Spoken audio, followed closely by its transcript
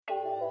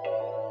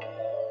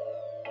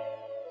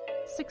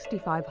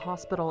65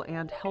 hospital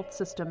and health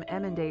system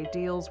M&A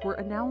deals were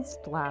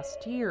announced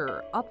last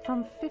year, up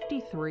from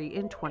 53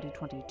 in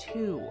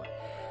 2022.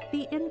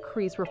 The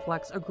increase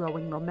reflects a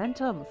growing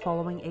momentum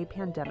following a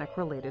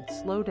pandemic-related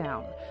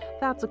slowdown.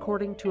 That's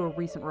according to a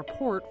recent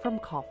report from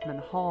Kaufman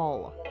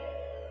Hall.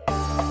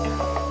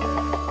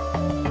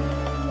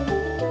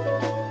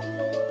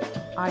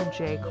 I'm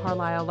Jay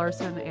Carlisle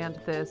Larson, and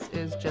this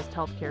is Just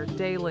Healthcare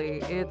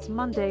Daily. It's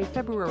Monday,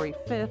 February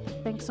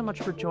 5th. Thanks so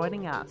much for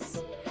joining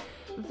us.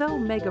 Though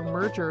mega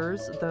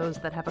mergers, those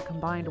that have a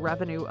combined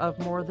revenue of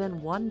more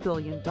than $1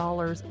 billion,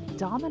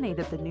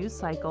 dominated the news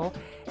cycle,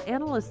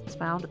 analysts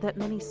found that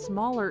many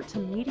smaller to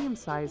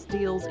medium-sized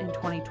deals in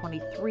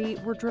 2023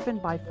 were driven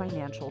by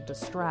financial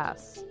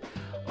distress.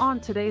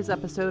 On today's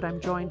episode, I'm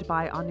joined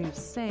by Anu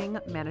Singh,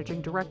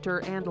 Managing Director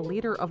and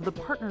leader of the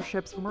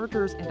Partnerships,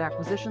 Mergers, and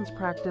Acquisitions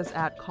practice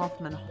at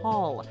Kaufman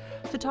Hall,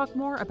 to talk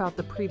more about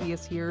the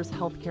previous year's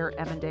healthcare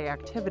M&A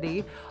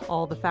activity,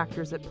 all the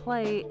factors at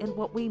play, and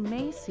what we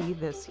may see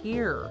this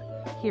year.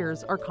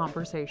 Here's our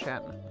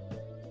conversation.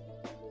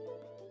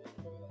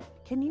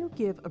 Can you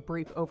give a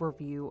brief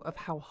overview of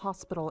how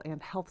hospital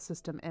and health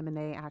system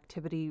M&A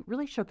activity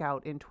really shook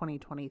out in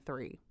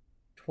 2023?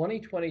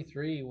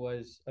 2023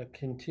 was a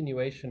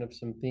continuation of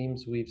some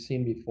themes we've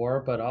seen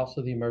before, but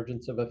also the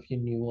emergence of a few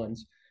new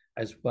ones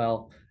as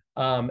well.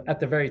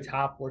 At the very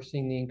top, we're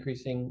seeing the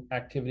increasing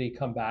activity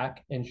come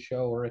back and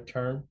show a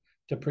return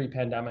to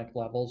pre-pandemic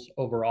levels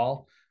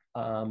overall.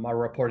 Our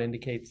report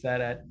indicates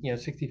that at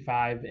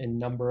 65 in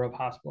number of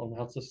hospital and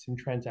health system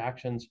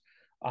transactions,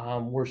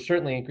 we're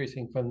certainly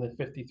increasing from the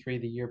 53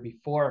 the year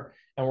before,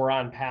 and we're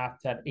on path to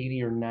that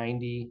 80 or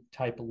 90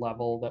 type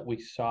level that we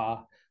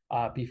saw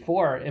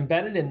before.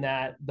 Embedded in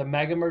that, the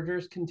mega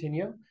mergers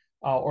continue.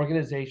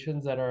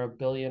 Organizations that are $1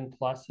 billion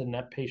plus in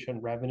net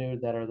patient revenue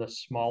that are the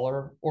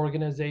smaller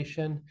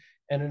organization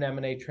and in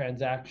M&A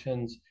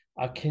transactions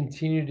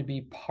continue to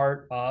be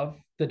part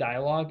of the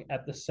dialogue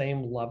at the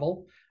same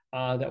level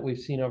that we've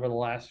seen over the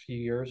last few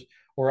years.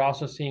 We're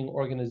also seeing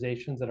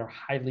organizations that are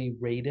highly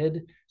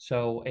rated,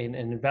 so an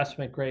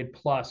investment grade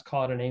plus,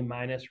 call it an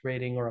A-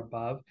 rating or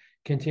above,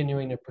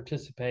 continuing to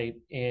participate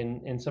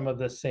in some of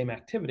this same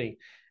activity.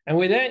 And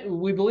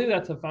we believe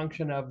that's a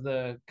function of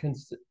the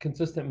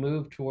consistent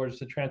move towards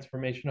the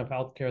transformation of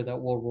healthcare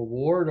that will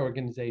reward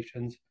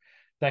organizations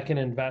that can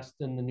invest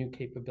in the new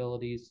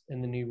capabilities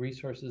and the new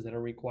resources that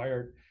are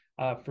required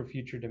for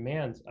future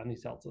demands on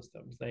these health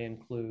systems. They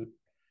include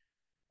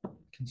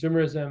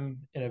consumerism,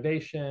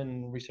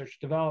 innovation, research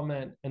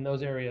development. In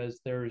those areas,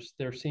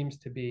 there seems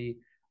to be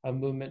a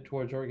movement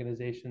towards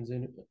organizations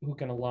who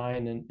can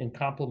align and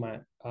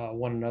complement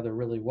one another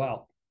really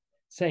well.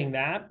 Saying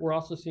that, we're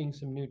also seeing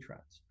some new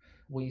trends.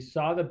 We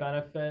saw the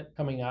benefit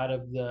coming out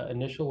of the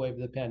initial wave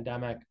of the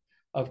pandemic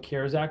of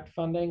CARES Act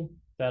funding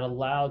that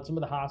allowed some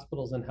of the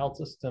hospitals and health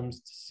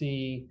systems to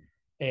see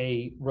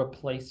a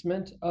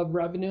replacement of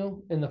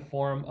revenue in the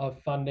form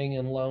of funding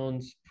and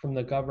loans from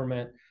the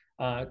government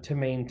to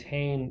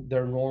maintain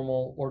their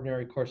normal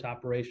ordinary course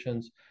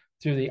operations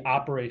through the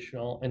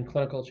operational and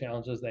clinical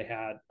challenges they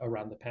had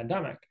around the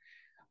pandemic.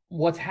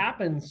 What's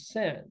happened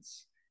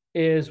since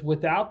is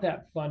without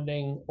that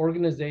funding,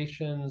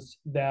 organizations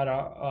that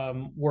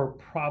were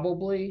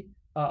probably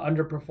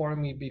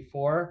underperforming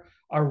before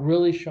are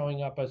really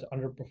showing up as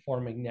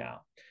underperforming now.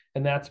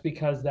 And that's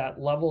because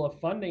that level of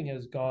funding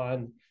is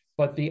gone,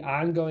 but the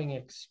ongoing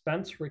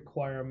expense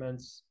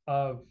requirements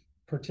of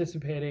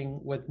participating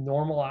with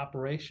normal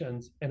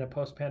operations in a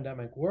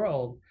post-pandemic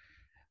world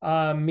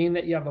mean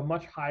that you have a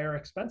much higher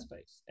expense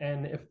base.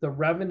 And if the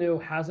revenue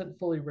hasn't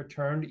fully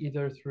returned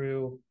either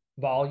through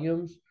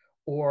volumes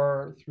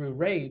or through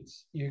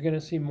rates, you're going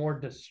to see more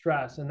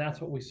distress. And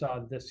that's what we saw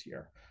this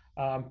year.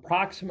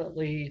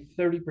 Approximately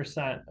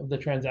 30% of the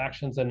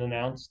transactions that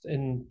announced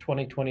in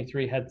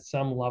 2023 had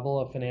some level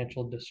of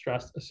financial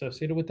distress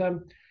associated with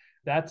them.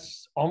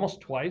 That's almost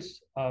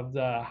twice of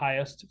the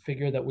highest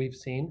figure that we've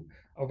seen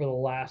over the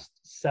last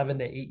 7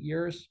 to 8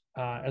 years,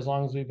 as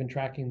long as we've been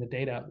tracking the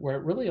data, where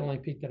it really only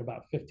peaked at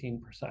about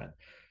 15%.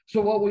 So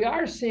what we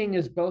are seeing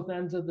is both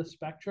ends of the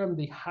spectrum,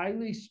 the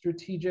highly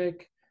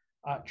strategic,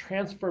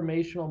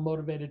 transformational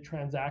motivated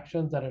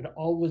transactions that had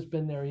always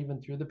been there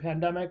even through the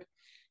pandemic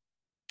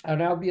are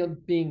now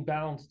being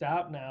balanced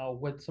out now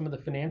with some of the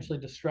financially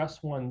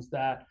distressed ones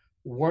that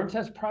weren't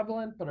as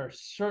prevalent, but are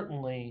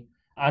certainly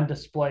on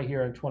display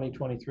here in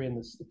 2023 in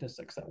the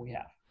statistics that we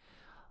have.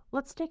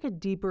 Let's take a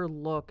deeper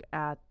look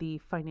at the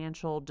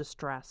financial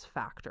distress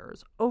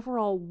factors.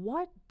 Overall,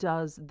 what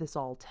does this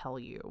all tell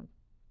you?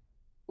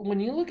 When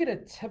you look at a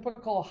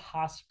typical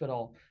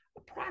hospital,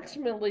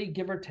 approximately,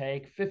 give or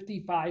take,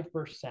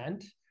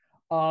 55%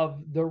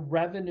 of the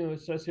revenue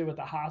associated with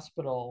the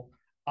hospital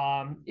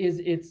is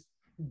its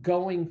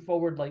going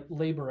forward like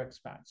labor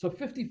expense. So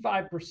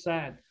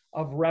 55%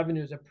 of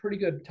revenue is a pretty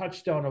good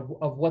touchstone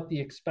of what the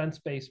expense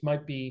base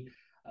might be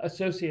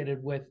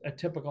associated with a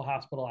typical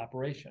hospital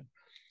operation.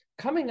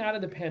 Coming out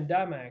of the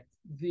pandemic,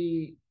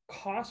 the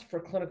cost for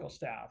clinical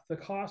staff, the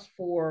cost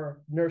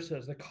for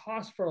nurses, the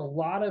cost for a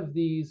lot of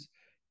these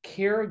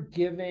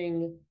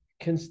caregiving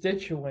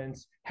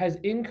constituents has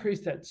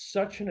increased at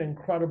such an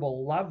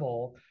incredible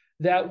level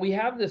that we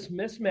have this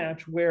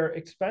mismatch where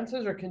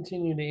expenses are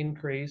continuing to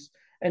increase,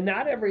 and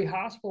not every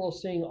hospital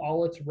is seeing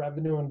all its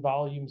revenue and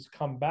volumes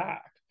come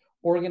back.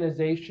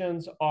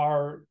 Organizations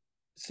are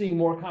seeing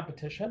more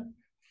competition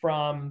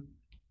from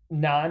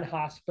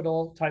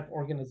non-hospital type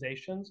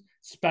organizations,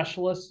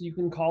 specialists, you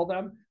can call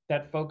them,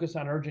 that focus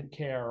on urgent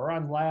care or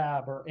on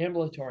lab or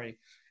ambulatory.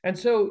 And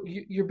so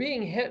you're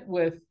being hit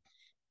with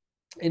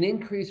an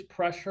increased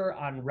pressure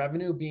on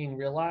revenue being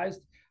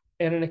realized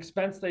and an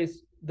expense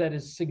that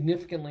is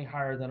significantly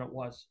higher than it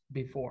was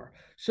before.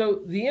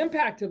 So the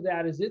impact of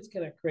that is it's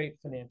going to create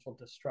financial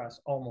distress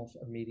almost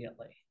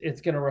immediately.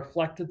 It's going to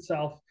reflect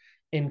itself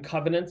in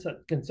covenants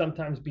that can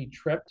sometimes be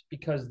tripped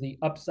because the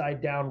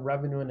upside down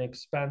revenue and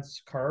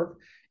expense curve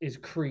is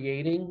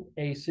creating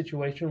a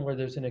situation where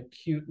there's an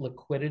acute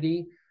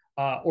liquidity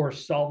or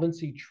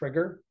solvency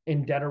trigger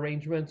in debt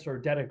arrangements or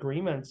debt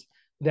agreements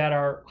that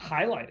are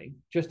highlighting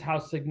just how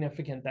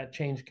significant that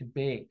change could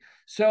be.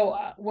 So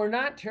we're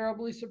not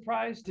terribly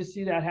surprised to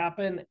see that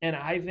happen. And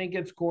I think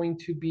it's going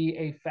to be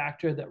a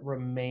factor that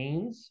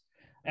remains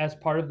as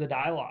part of the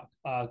dialogue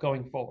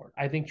going forward.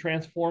 I think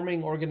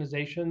transforming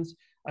organizations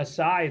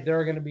aside, there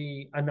are going to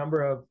be a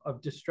number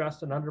of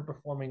distressed and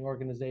underperforming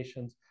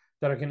organizations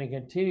that are going to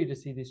continue to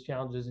see these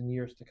challenges in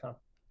years to come.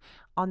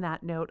 On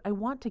that note, I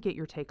want to get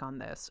your take on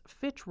this.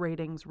 Fitch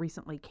Ratings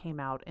recently came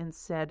out and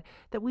said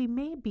that we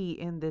may be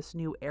in this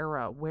new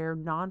era where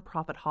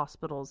nonprofit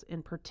hospitals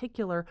in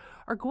particular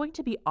are going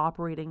to be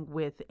operating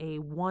with a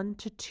 1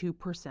 to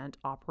 2%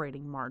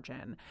 operating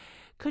margin.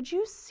 Could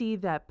you see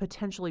that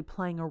potentially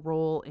playing a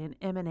role in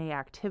M&A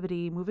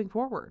activity moving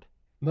forward?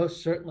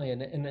 Most certainly.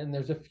 And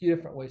there's a few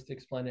different ways to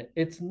explain it.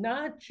 It's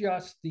not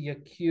just the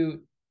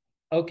acute,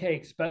 okay,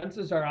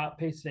 expenses are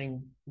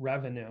outpacing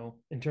revenue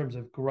in terms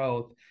of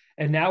growth.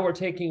 And now we're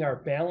taking our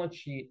balance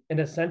sheet and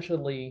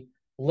essentially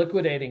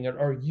liquidating it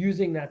or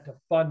using that to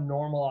fund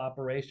normal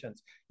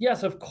operations.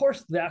 Yes, of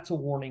course, that's a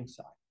warning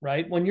sign,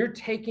 right? When you're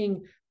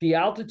taking the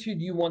altitude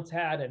you once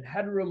had and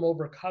headroom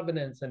over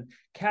covenants and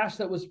cash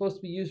that was supposed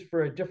to be used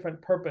for a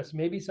different purpose,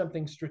 maybe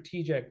something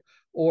strategic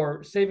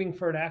or saving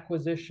for an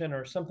acquisition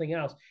or something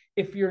else,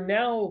 if you're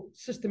now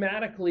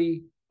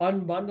systematically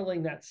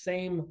unbundling that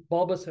same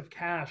bulbous of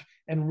cash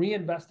and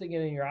reinvesting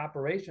it in your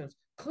operations,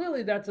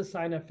 clearly that's a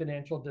sign of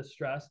financial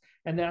distress,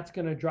 and that's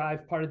going to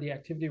drive part of the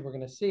activity we're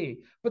going to see.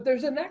 But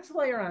there's a next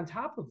layer on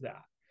top of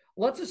that.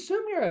 Let's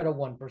assume you're at a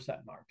 1%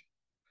 margin.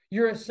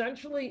 You're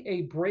essentially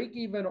a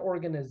break-even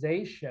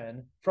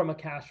organization from a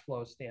cash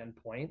flow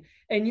standpoint,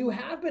 and you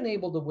have been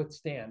able to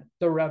withstand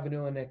the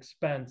revenue and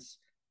expense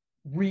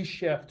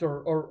reshift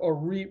or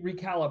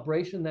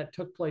recalibration that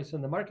took place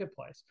in the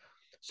marketplace.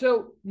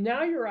 So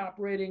now you're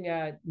operating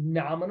at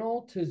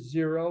nominal to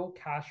zero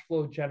cash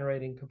flow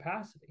generating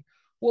capacity.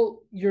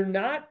 Well, you're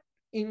not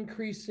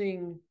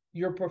increasing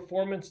your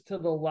performance to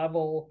the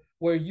level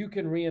where you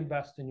can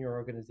reinvest in your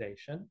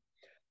organization.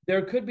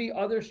 There could be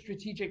other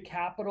strategic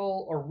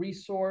capital or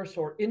resource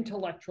or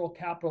intellectual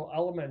capital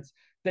elements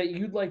that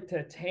you'd like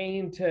to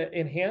attain to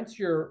enhance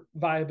your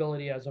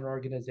viability as an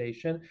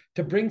organization,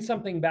 to bring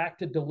something back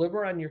to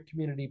deliver on your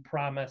community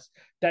promise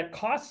that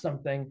costs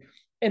something.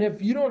 And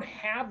if you don't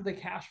have the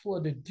cash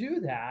flow to do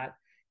that,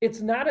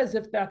 it's not as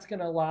if that's going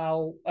to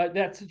allow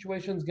that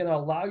situation is going to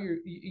allow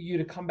you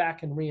to come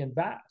back and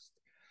reinvest.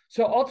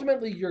 So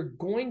ultimately, you're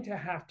going to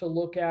have to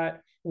look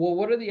at, well,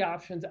 what are the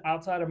options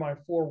outside of my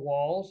four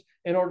walls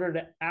in order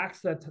to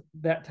access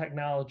that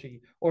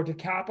technology or to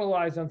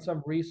capitalize on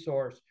some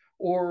resource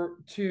or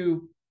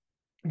to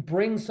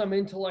bring some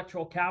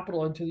intellectual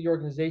capital into the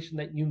organization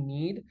that you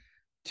need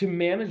to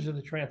manage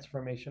the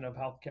transformation of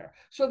healthcare.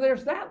 So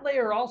there's that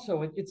layer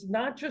also. It's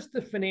not just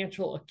the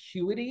financial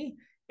acuity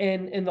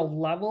and the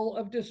level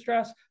of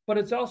distress, but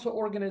it's also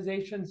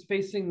organizations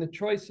facing the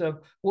choice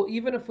of, well,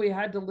 even if we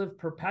had to live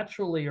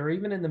perpetually or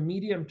even in the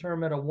medium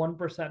term at a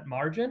 1%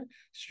 margin,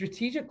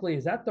 strategically,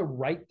 is that the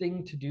right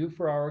thing to do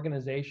for our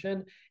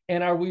organization?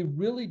 And are we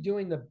really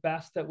doing the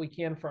best that we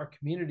can for our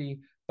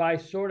community by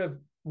sort of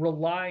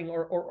relying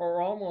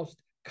or almost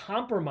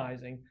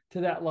compromising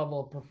to that level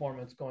of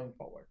performance going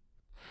forward?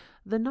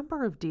 The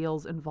number of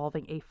deals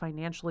involving a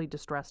financially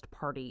distressed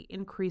party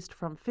increased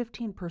from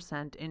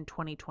 15% in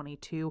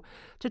 2022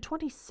 to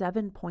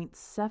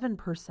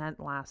 27.7%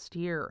 last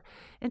year.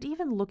 And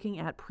even looking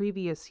at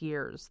previous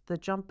years, the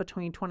jump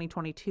between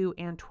 2022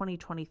 and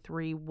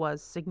 2023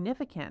 was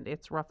significant.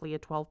 It's roughly a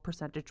 12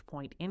 percentage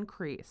point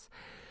increase.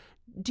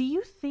 Do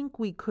you think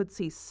we could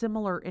see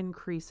similar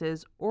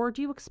increases, or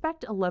do you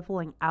expect a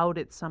leveling out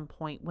at some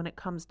point when it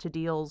comes to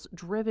deals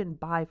driven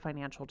by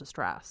financial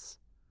distress?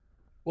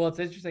 Well, it's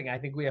interesting. I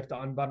think we have to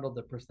unbundle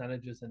the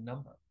percentages and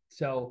number.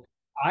 So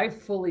I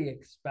fully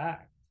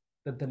expect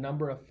that the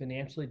number of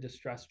financially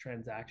distressed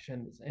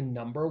transactions in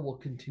number will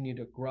continue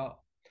to grow.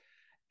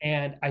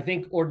 And I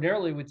think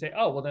ordinarily we'd say,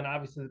 oh, well, then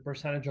obviously the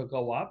percentage will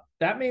go up.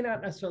 That may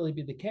not necessarily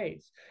be the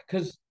case,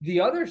 because the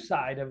other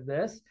side of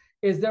this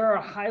is there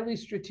are highly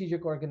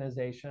strategic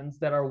organizations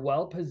that are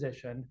well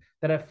positioned,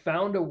 that have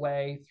found a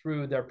way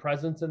through their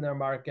presence in their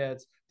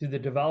markets, through the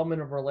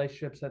development of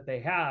relationships that they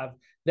have,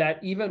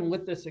 that even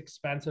with this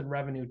expense and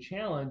revenue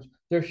challenge,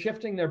 they're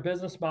shifting their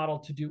business model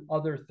to do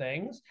other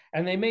things,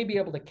 and they may be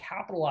able to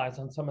capitalize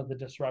on some of the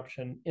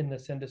disruption in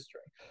this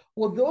industry.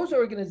 Well, those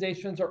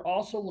organizations are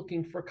also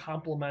looking for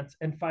complements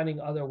and finding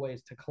other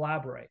ways to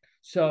collaborate.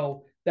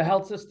 So the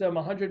health system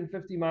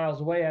 150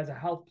 miles away has a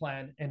health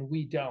plan, and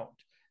we don't.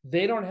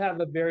 They don't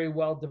have a very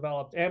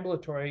well-developed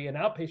ambulatory and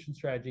outpatient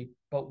strategy,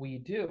 but we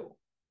do.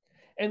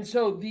 And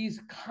so these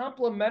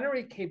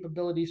complementary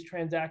capabilities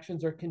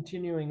transactions are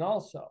continuing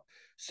also.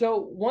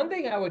 So one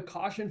thing I would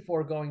caution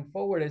for going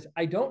forward is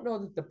I don't know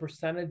that the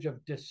percentage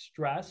of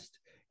distressed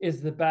is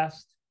the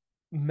best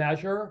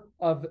measure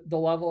of the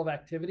level of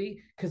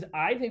activity, because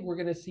I think we're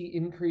going to see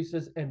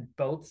increases in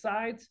both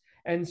sides.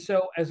 And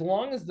so as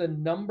long as the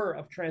number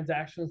of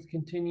transactions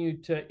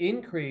continue to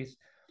increase,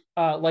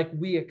 like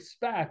we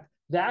expect,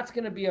 that's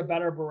going to be a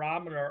better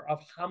barometer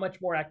of how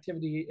much more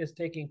activity is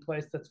taking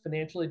place that's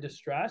financially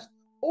distressed,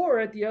 or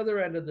at the other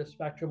end of the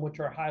spectrum, which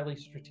are highly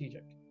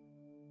strategic.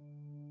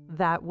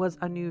 That was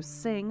Anu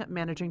Singh,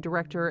 Managing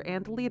Director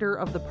and leader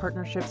of the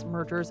Partnerships,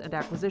 Mergers, and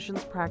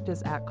Acquisitions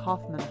practice at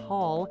Kaufman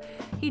Hall.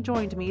 He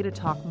joined me to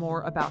talk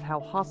more about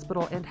how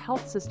hospital and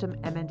health system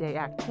M&A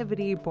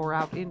activity bore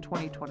out in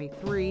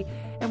 2023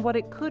 and what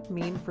it could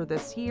mean for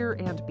this year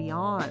and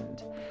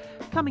beyond.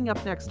 Coming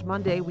up next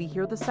Monday, we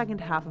hear the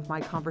second half of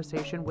my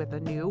conversation with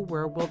Anu,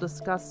 where we'll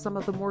discuss some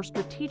of the more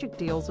strategic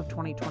deals of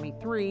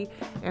 2023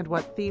 and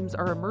what themes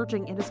are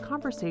emerging in his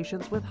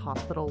conversations with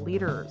hospital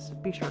leaders.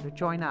 Be sure to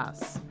join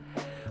us.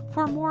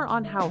 For more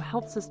on how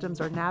health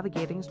systems are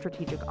navigating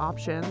strategic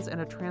options in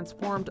a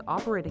transformed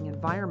operating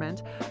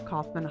environment,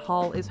 Kaufman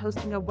Hall is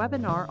hosting a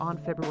webinar on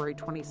February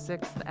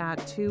 26th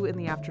at 2 in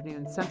the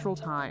afternoon Central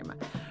Time.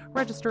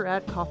 Register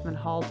at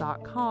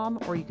kaufmanhall.com,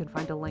 or you can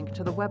find a link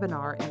to the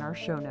webinar in our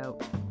show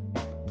note.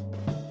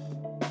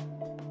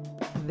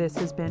 This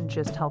has been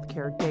Just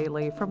Healthcare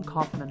Daily from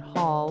Kaufman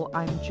Hall.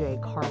 I'm Jay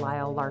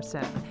Carlisle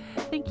Larson.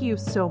 Thank you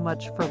so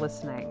much for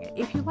listening.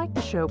 If you like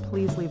the show,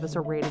 please leave us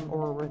a rating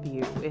or a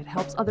review. It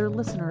helps other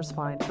listeners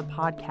find the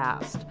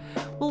podcast.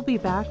 We'll be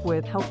back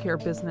with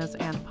healthcare business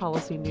and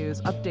policy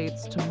news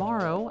updates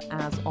tomorrow,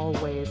 as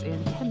always,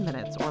 in 10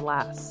 minutes or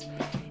less.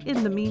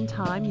 In the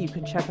meantime, you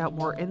can check out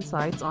more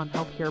insights on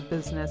healthcare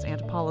business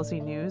and policy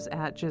news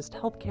at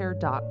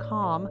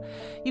justhealthcare.com.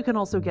 You can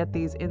also get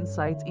these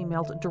insights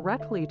emailed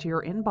directly to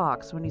your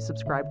inbox when you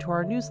subscribe to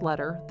our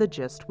newsletter, The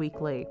Gist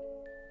Weekly.